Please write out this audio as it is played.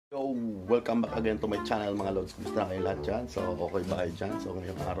Yo, welcome back again to my channel mga lods. Gusto na kayo lahat dyan. So, okay ba kayo dyan? So,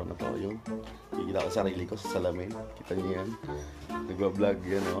 ngayong araw na to, yung kikita ko sarili ko sa salamin. Kita niyo yan. Nagwa-vlog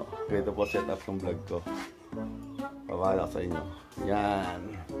yan, o. Ito po setup ng vlog ko. Papakala ko sa inyo. Yan.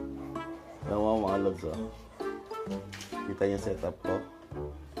 Yan mga lods, o. Kita niyo setup ko.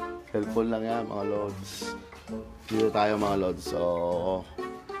 Helpful lang yan, mga lods. Dito tayo, mga lods. So,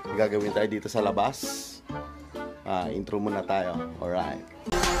 gagawin tayo dito sa labas. Intro muna tayo. Alright.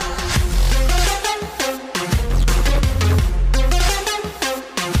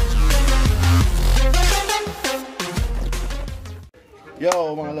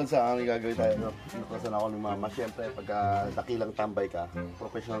 Yo, mga lods, ang gagawin tayo. Inuklasan ako ni mama. Siyempre, pagka dakilang tambay ka,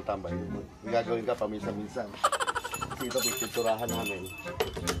 professional tambay, gagawin ka paminsan-minsan. Kasi ito, pipinturahan namin.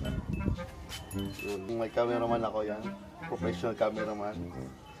 Yun. May cameraman ako yan. Professional cameraman.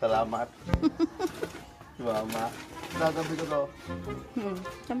 Salamat. Si mama. Tatabi ko to.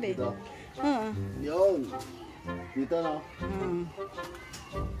 Tabi. Dito. Yun. Dito, no?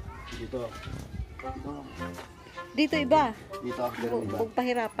 Dito. Dito. Dito iba. Dito. Ganun iba. Huwag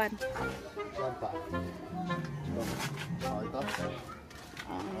pahirapan. Saan pa? Ito. Ito.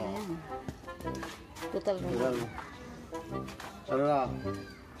 Total mo. Ayan. Ano na?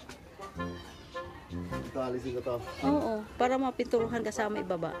 Ito, alisin ko to. Oo, para mapinturuhan kasama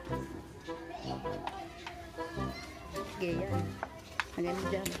ibaba. Okay, yan. Hanggang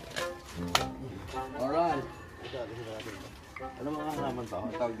dyan. Alright. Ito, alisin ko natin. Ano mga halaman to?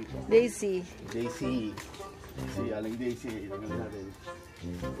 Ang tawag dito? Daisy. Daisy. Si Aling Daisy. Itanggalin natin.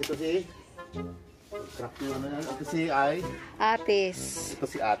 Ito si... Crack yung ano yan. Ito si Ay... Atis. Ito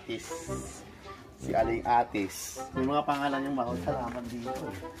si Atis. Si Aling Atis. May mga pangalan yung mga halaman dito.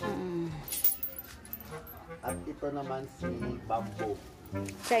 At ito naman si Bamboo.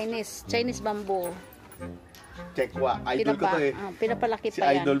 Chinese bamboo. Chekwa. Idol ko to eh. Pinapalaki Si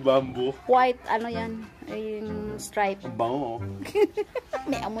pa yan. Idol Bamboo. White, ano yan? Yung stripe. Ang bango.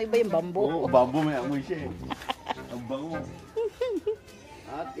 May amoy ba yung bamboo? Oo, bamboo may amoy siya eh. Ang bango.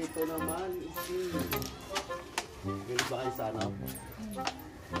 At ito naman si... Ganun ba kayo sa ano?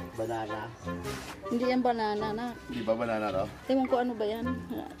 Banana. Hindi yan banana na. Hindi ba banana to? Tingnan ko ano ba yan?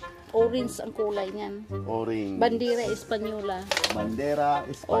 Orange ang kulay niyan. Orange. Bandera Espanyola. Bandera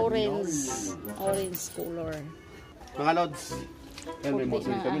Espanyol. Orange color. Mga lods, yan may Puti mga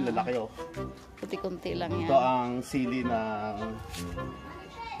sili na, kami, lalaki oh. Kunti-kunti lang yan. Ito ang sili na...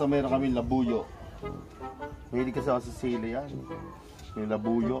 Ito meron kami labuyo. Mahilig kasi ako sa sili yan. May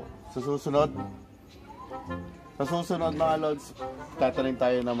labuyo. Sa susunod mga lods, tatanim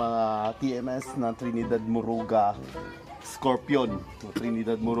tayo ng mga TMS na Trinidad Moruga Scorpion.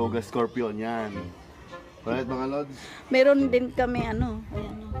 Trinidad Moruga Scorpion, yan. Alright mga lods. Meron din kami ano,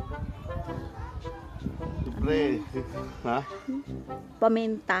 ayan. Siyempre, ha?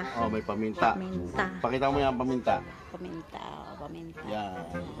 Paminta. Oh, may paminta. Paminta. Pakita mo yan, paminta. Paminta. Paminta. Yan,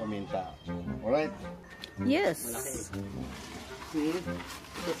 paminta. Alright. Yes.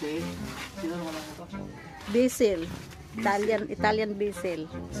 Sino naman ako to? Basil. Italian basil.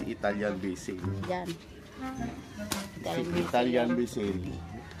 Si Italian Basil. Yan. Si Italian Basil.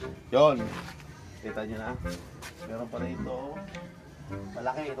 Yun. Kita nyo na. Meron pa rin ito.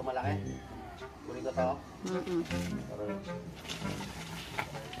 Malaki. Ito malaki. Kunin ko to.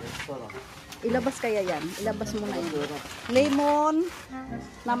 Ito no. Ilabas kaya yan. Ilabas mo na yan. Lemon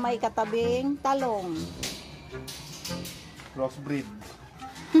na may katabing talong. Crossbreed.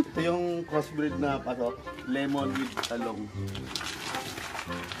 Ito yung crossbreed na pato. Lemon with talong.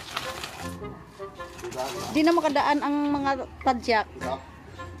 Di na makadaan ang mga tadyak. Dito.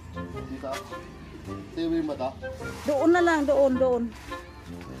 Dito. Ito yung mata. Doon na lang. Doon.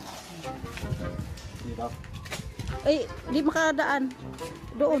 Dito. Ay, di makadaan.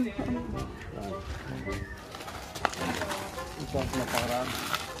 Doon. Ito ang napakaraan.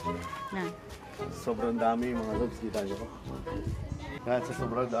 Na. Sobrang dami mga lods, kita nyo. Yan, sa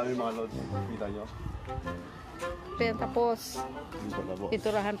sobrang dami mga lods, kita nyo. Pero tapos, Dito na po.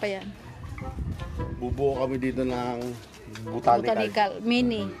 piturahan pa yan. Bubuo kami dito ng Botanical. Botanical.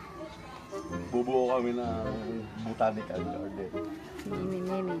 Mini. Bubuo kami ng Botanical garden.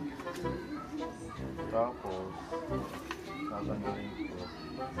 Mini. Tapos, sasabihin ko.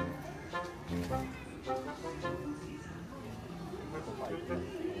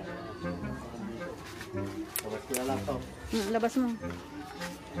 Tapos kaya lang to. Labas mo.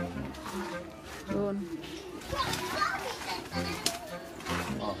 Doon.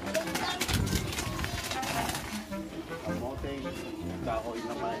 Oh. Kamote, kahoy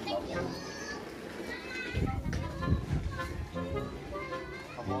naman.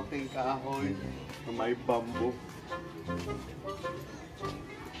 Kamote, kahoy, na may bamboo.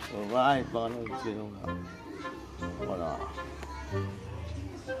 Alright, mga lods. Sino nga? Wala.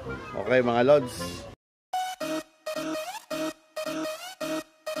 Okay, mga lods.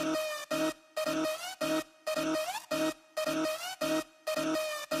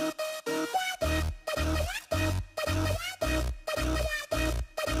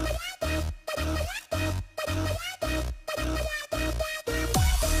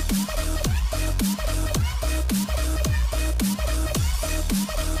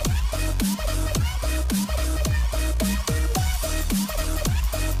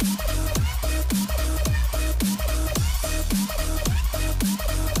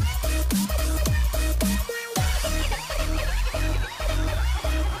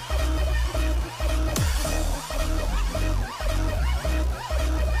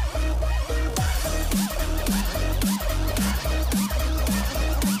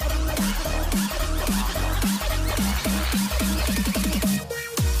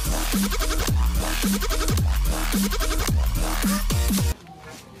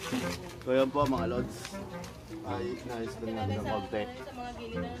 So yan po mga lods, ay nice din natin ng konti,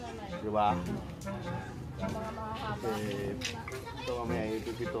 diba? Ito mamaya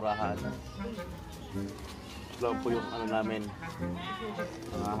ipipiturahan. Ito po yung ano namin,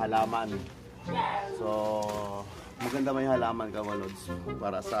 mga halaman. So maganda may halaman ka mga lods,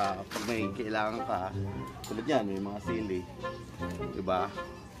 para sa pag may kailangan ka, tulad yan, may mga sili, diba?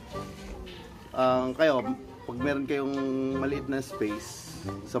 Kayo, pag meron kayong maliit na space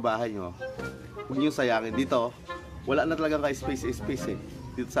sa bahay nyo, huwag nyo sayangin. Dito, wala na talagang space eh,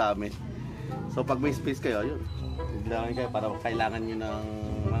 dito sa amin. So pag may space kayo, yun, bilangin kayo para kailangan nyo ng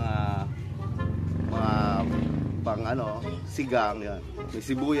mga pang ano, sigang, yan. May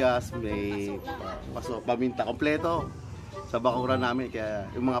sibuyas, may paminta, kompleto sa bakuran namin. Kaya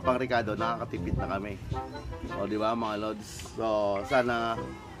yung mga pang-ricado, nakakatipid na kami. O diba mga lods? So sana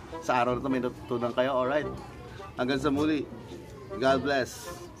sa araw na ito may natutunan kayo. Alright, hanggang sa muli. God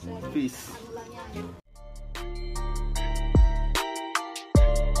bless. Peace.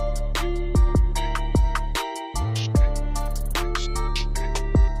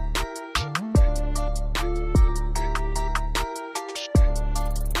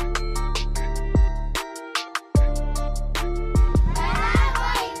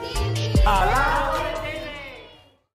 Ala!